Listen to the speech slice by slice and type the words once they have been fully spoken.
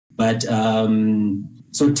But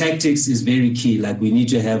so tactics is very key. Like we need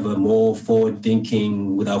to have a more forward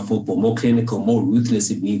thinking with our football, more clinical, more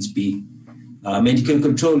ruthless if needs be. And you can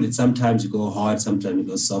control it. Sometimes you go hard, sometimes you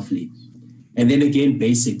go softly. And then again,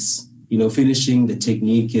 basics. You know, finishing the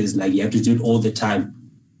technique is like you have to do it all the time.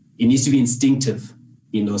 It needs to be instinctive.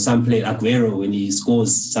 You know, some play Aguero when he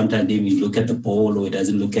scores, sometimes they will look at the ball or he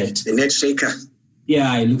doesn't look at the net shaker.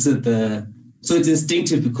 Yeah, he looks at so it's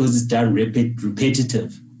instinctive because it's done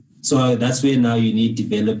repetitive. So that's where now you need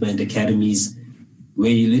development academies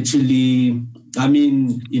where you literally, I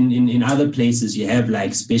mean, in other places you have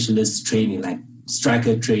like specialist training, like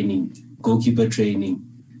striker training, goalkeeper training,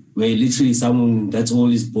 where literally someone that's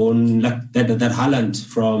always born, like that Haaland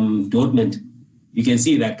from Dortmund, you can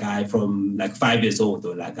see that guy from like 5 years old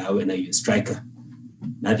or like, when are you a striker?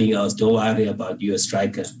 Nothing else. Don't worry about you a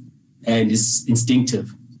striker. And it's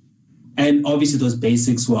instinctive. And obviously those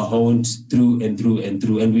basics were honed through and through and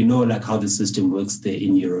through. And we know like how the system works there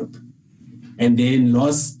in Europe. And then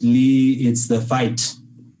lastly, it's the fight.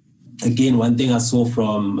 Again, one thing I saw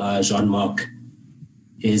from Jean-Marc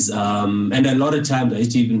is, and a lot of times I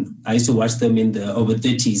used to watch them in the over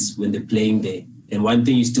 30s when they're playing there. And one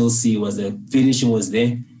thing you still see was the finishing was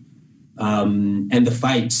there. And the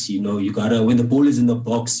fight, you know, you gotta, when the ball is in the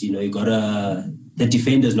box, you know, the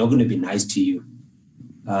defender's not going to be nice to you.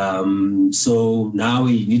 So now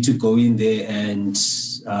you need to go in there and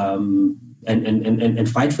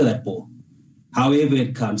fight for that ball. However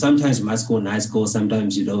it comes, sometimes you must score nice goals,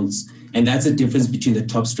 sometimes you don't. And that's the difference between the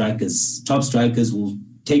top strikers. Top strikers will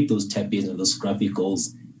take those tap-ins and those scruffy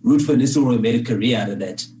goals. Root for Nistelrooy made a career out of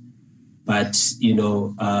that. But, you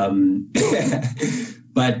know,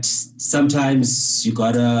 but sometimes you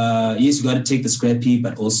gotta take the scrappy,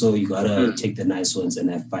 but also you gotta take the nice ones and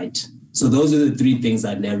have fight. So those are the three things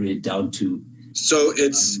I narrow it down to. So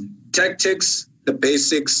it's tactics, the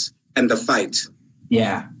basics, and the fight.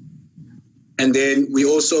 Yeah. And then we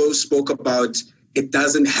also spoke about it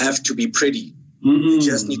doesn't have to be pretty. You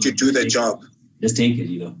just need to do the job. Just take it,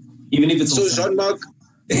 you know. Even if it's so Jean-Marc,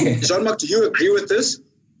 do you agree with this?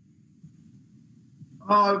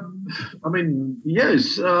 I mean,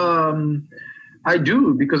 yes, I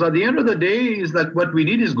do, because at the end of the day, is that what we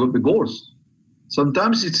need is the goals.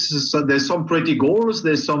 Sometimes there's some pretty goals,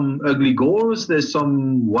 there's some ugly goals, there's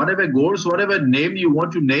some whatever goals, whatever name you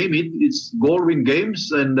want to name it. It's goal win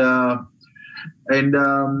games, and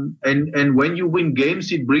when you win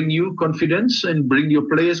games, it brings you confidence and bring your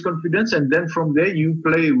players confidence, and then from there you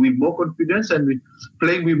play with more confidence, and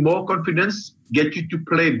playing with more confidence get you to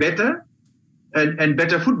play better. And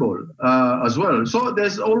better football as well. So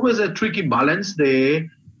there's always a tricky balance there.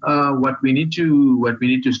 What we need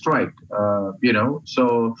to strike. You know.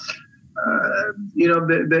 So you know,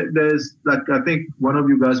 there's like, I think one of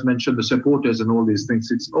you guys mentioned the supporters and all these things.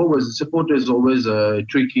 It's always the supporters always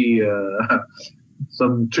tricky.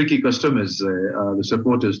 Some tricky customers. The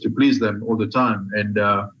supporters, to please them all the time. And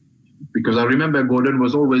because I remember Gordon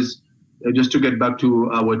was always just to get back to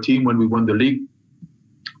our team when we won the league.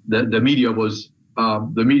 The media was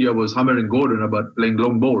hammering Gordon about playing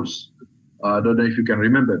long balls. I don't know if you can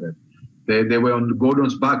remember that. They were on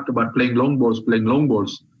Gordon's back about playing long balls.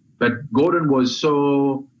 But Gordon was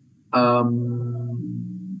so we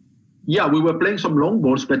were playing some long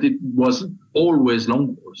balls, but it wasn't always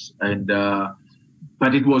long balls, and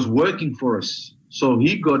but it was working for us. So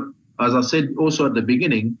he got, as I said also at the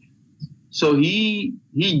beginning, so he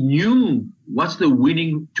knew what's the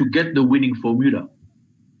winning to get the winning formula.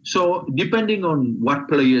 So depending on what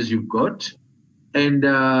players you've got, and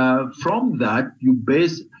from that you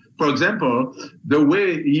base, for example, the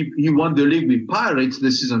way he won the league with Pirates the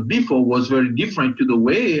season before was very different to the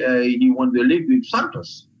way he won the league with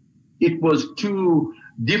Santos. It was two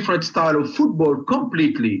different style of football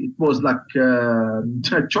completely. It was like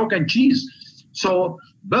chalk and cheese. So,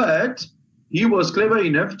 but he was clever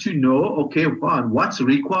enough to know, okay, fine, what's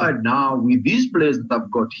required now with these players that I've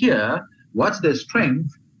got here, what's their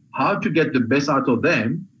strength, how to get the best out of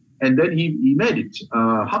them, and then he made it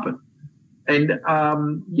happen. And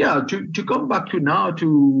to come back to now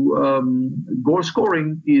to goal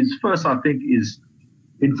scoring is first, I think, is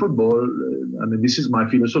in football. I mean, this is my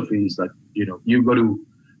philosophy: is that you got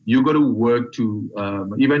to work to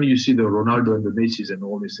even you see the Ronaldo and the Messi and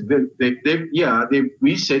all these things.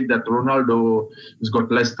 We said that Ronaldo has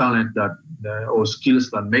got less talent or skills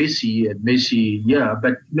than Messi, and Messi,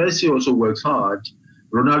 but Messi also works hard.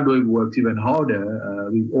 Ronaldo worked even harder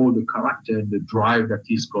with all the character and the drive that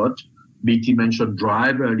he's got. BT mentioned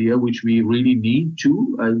drive earlier, which we really need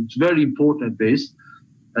too. It's very important, this.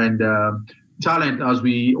 And talent, as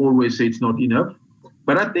we always say, it's not enough.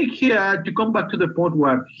 But I think here, to come back to the point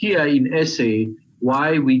where here in SA,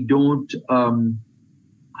 why we don't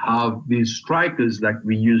have these strikers like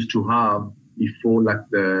we used to have before, like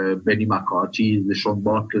the Benny McCarthy, the Sean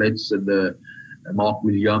Bartletts, and the Mark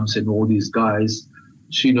Williams, and all these guys,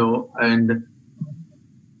 you know. And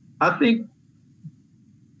I think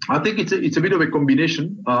it's a bit of a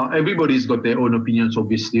combination. Everybody's got their own opinions,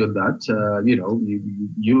 obviously, on that. You know,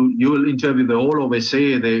 you will interview the whole of SA,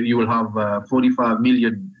 you will have 45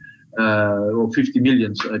 million or 50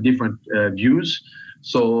 million different views.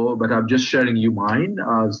 So, but I'm just sharing you mine,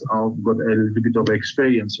 as I've got a little bit of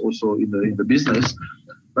experience also in the business.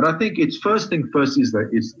 But I think it's first thing first is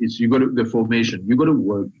you got the formation. You got to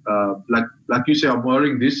work. Like you say, I'm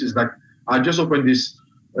wearing this. Is like I just opened this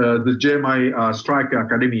the JMI Striker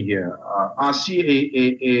Academy here. I see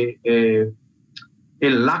a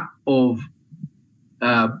lack of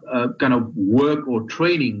kind of work or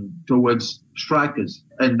training towards strikers,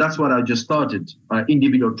 and that's what I just started,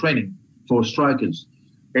 individual training for strikers.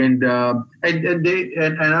 And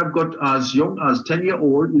I've got as young as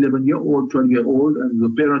 10-year-old, 11-year-old, 12-year-old, and the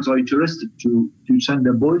parents are interested to send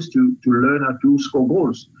their boys to learn how to score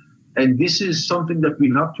goals. And this is something that we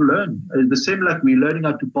have to learn. The same like we're learning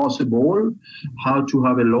how to pass a ball, how to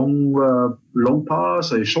have a long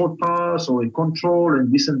pass, a short pass, or a control,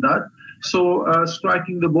 and this and that. So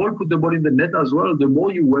striking the ball, put the ball in the net as well. The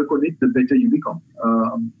more you work on it, the better you become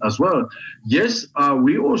as well. Yes,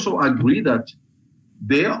 we also agree that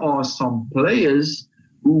there are some players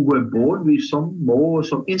who were born with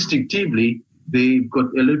some instinctively, they've got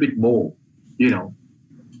a little bit more, you know,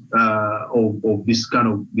 of this kind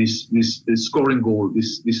of this scoring goal,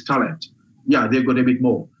 this talent. Yeah, they've got a bit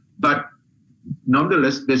more, but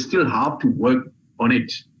nonetheless, they still have to work on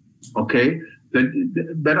it. Okay,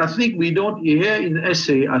 but I think we don't here in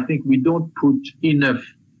SA. I think we don't put enough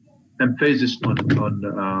emphasis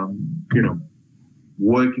on you know,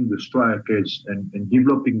 working the strikers and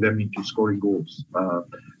developing them into scoring goals.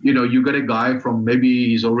 You know, you got a guy from maybe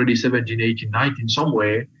he's already 17, 18, 19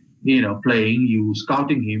 somewhere, you know, playing, you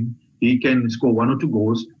scouting him, he can score 1 or 2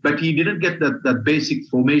 goals, but he didn't get that basic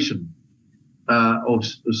formation of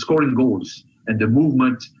scoring goals and the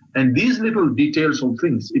movement and these little details of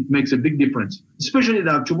things. It makes a big difference, especially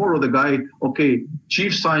now tomorrow the guy, okay,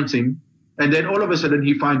 Chief signs him, and then all of a sudden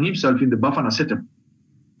he finds himself in the Bafana setup,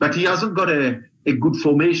 but he hasn't got a good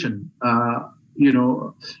formation, you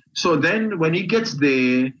know. So then when he gets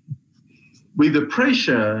there with the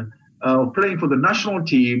pressure of playing for the national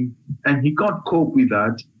team, and he can't cope with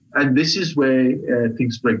that, and this is where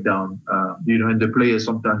things break down, you know, and the players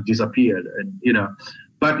sometimes disappear, and you know.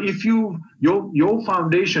 But if your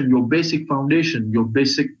foundation, your basic foundation, your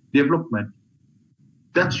basic development,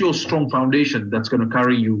 that's your strong foundation that's going to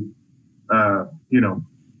carry you, you know.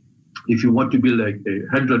 If you want to build a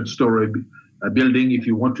 100-story building, if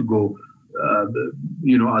you want to go,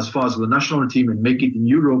 you know, as far as the national team and make it in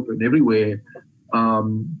Europe and everywhere,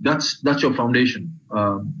 that's your foundation.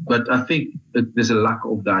 But I think that there's a lack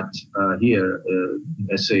of that here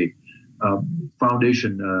in SA.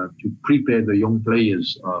 Foundation to prepare the young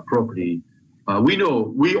players properly. We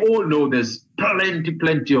all know there's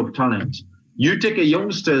plenty of talent. You take a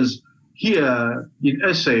youngsters here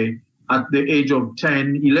in SA at the age of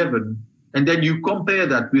 10, 11, and then you compare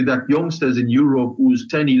that with that youngsters in Europe who's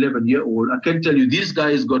 10, 11-year-old. I can tell you this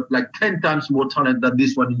guy has got like 10 times more talent than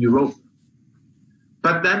this one in Europe.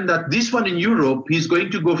 But then this one in Europe, he's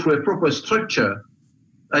going to go for a proper structure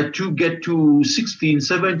to get to 16,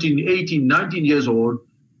 17, 18, 19 years old.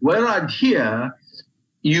 Whereas here,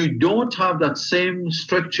 you don't have that same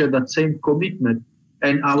structure, that same commitment.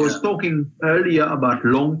 And I was talking earlier about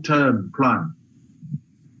long-term plan.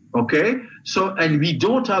 Okay? So, and we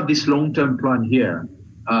don't have this long-term plan here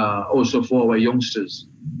also for our youngsters,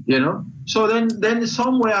 you know? So then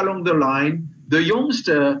somewhere along the line,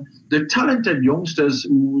 the talented youngsters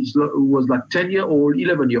who was like 10-year-old,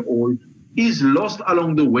 11-year-old, is lost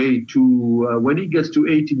along the way to when he gets to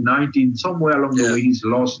 18, 19, somewhere along the way, he's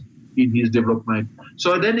lost in his development.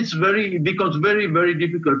 So then it becomes very, very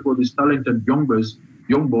difficult for this talented young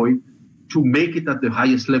boy to make it at the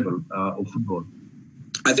highest level of football.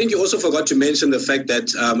 I think you also forgot to mention the fact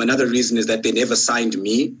that another reason is that they never signed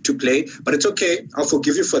me to play, but it's okay. I'll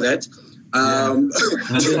forgive you for that.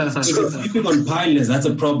 They're sleeping on pilots. That's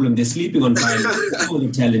a problem. They're sleeping on pilots. All the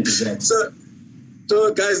talent is that.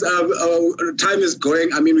 So guys, our time is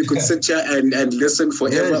going. I mean, we could sit here and listen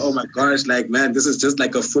forever. Yes. Oh my gosh, like, man, this is just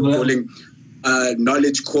like a footballing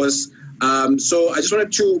knowledge course. So I just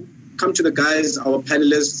wanted to come to the guys, our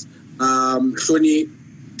panelists. Hloni,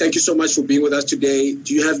 thank you so much for being with us today.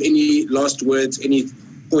 Do you have any last words, any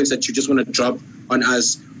points that you just want to drop on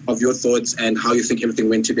us of your thoughts and how you think everything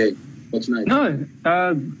went today or tonight. No,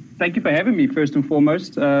 thank you for having me, first and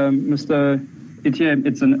foremost. Mr. Ithier,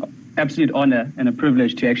 it's an absolute honor and a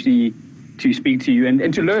privilege to actually to speak to you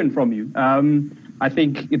and to learn from you. I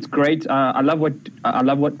think it's great. I love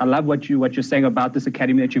what you're saying about this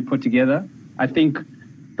academy that you put together. I think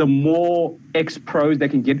the more ex-pros that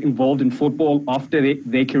can get involved in football after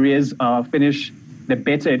their careers finish, the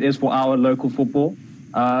better it is for our local football.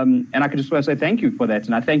 And I could just want to say thank you for that.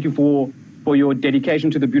 And I thank you for your dedication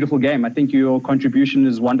to the beautiful game. I think your contribution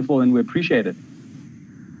is wonderful and we appreciate it.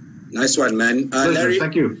 Nice one, man. Larry,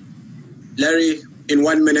 thank you. Larry, in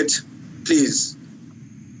 1 minute, please.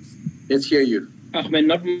 Let's hear you. Ahmed,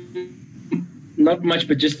 not much,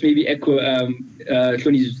 but just maybe echo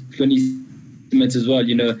Hloni's sentiments as well.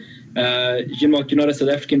 You know, Jean-Marc, you're not a South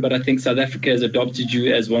African, but I think South Africa has adopted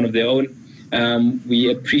you as one of their own. We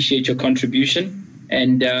appreciate your contribution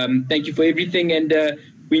and thank you for everything. And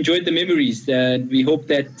we enjoyed the memories. We hope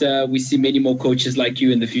that we see many more coaches like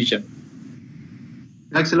you in the future.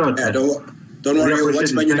 Thanks a lot. Yeah, don't worry, you're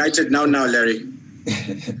watching Man United now, Larry.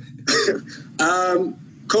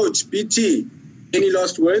 Coach BT, any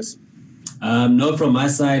last words? No, from my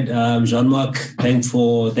side, Jean-Marc, thanks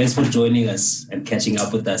for joining us and catching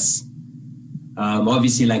up with us.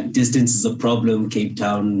 Obviously, like, distance is a problem. Cape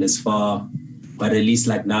Town is far, but at least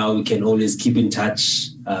like now we can always keep in touch.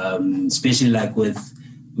 Especially like we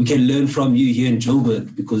can learn from you here in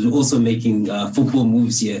Joburg because we're also making football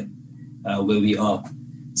moves here where we are.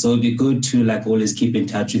 So it'd be good to like always keep in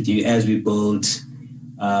touch with you as we build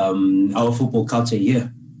our football culture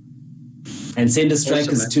here. And send us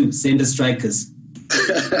strikers too. Send us strikers.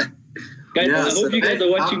 Guys, I hope you guys are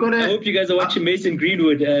watching. I hope you guys are watching Mason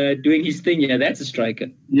Greenwood doing his thing. Yeah, that's a striker.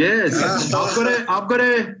 Yes, I've got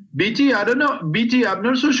a BT. I don't know, BT. I'm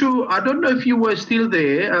not so sure. I don't know if you were still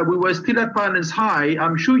there. We were still at Pirates High.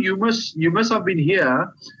 I'm sure you must have been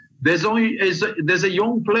here. There's a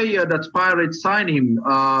young player that Pirates signed him.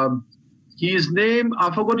 His name,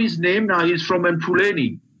 I forgot his name now. He's from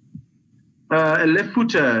Mpuleni. A left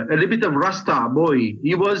footer, a little bit of Rasta boy.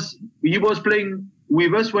 He was playing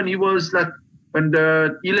with us when he was like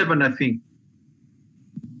under 11, I think.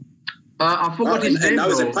 I forgot his name. And now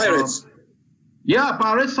he's at Pirates. Yeah,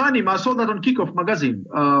 Pirates signed him. I saw that on Kickoff magazine.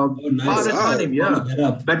 Nice. Pirates signed him.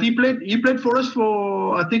 Yeah, but he played for us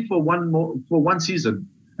for one season,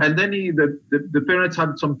 and then the parents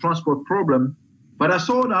had some transport problem. But I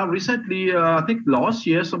saw now recently, I think last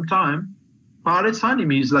year sometime, Pirates signed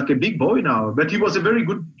him. He's like a big boy now, but he was a very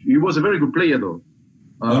good player though.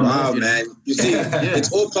 Wow, man! You see,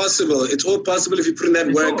 it's all possible. It's all possible if you put in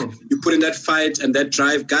that work, you put in that fight and that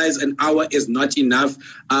drive. Guys, an hour is not enough.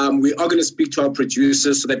 We are going to speak to our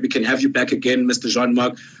producers so that we can have you back again, Mr.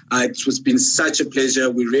 Jean-Marc. It's been such a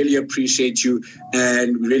pleasure. We really appreciate you,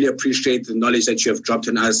 and we really appreciate the knowledge that you have dropped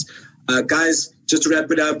on us. Guys, just to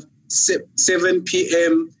wrap it up, 7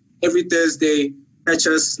 p.m. every Thursday. Catch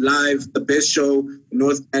us live, the best show,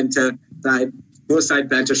 North-Side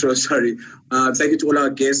Banter show, sorry. Thank you to all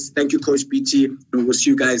our guests. Thank you, Coach BT. And we'll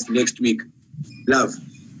see you guys next week. Love.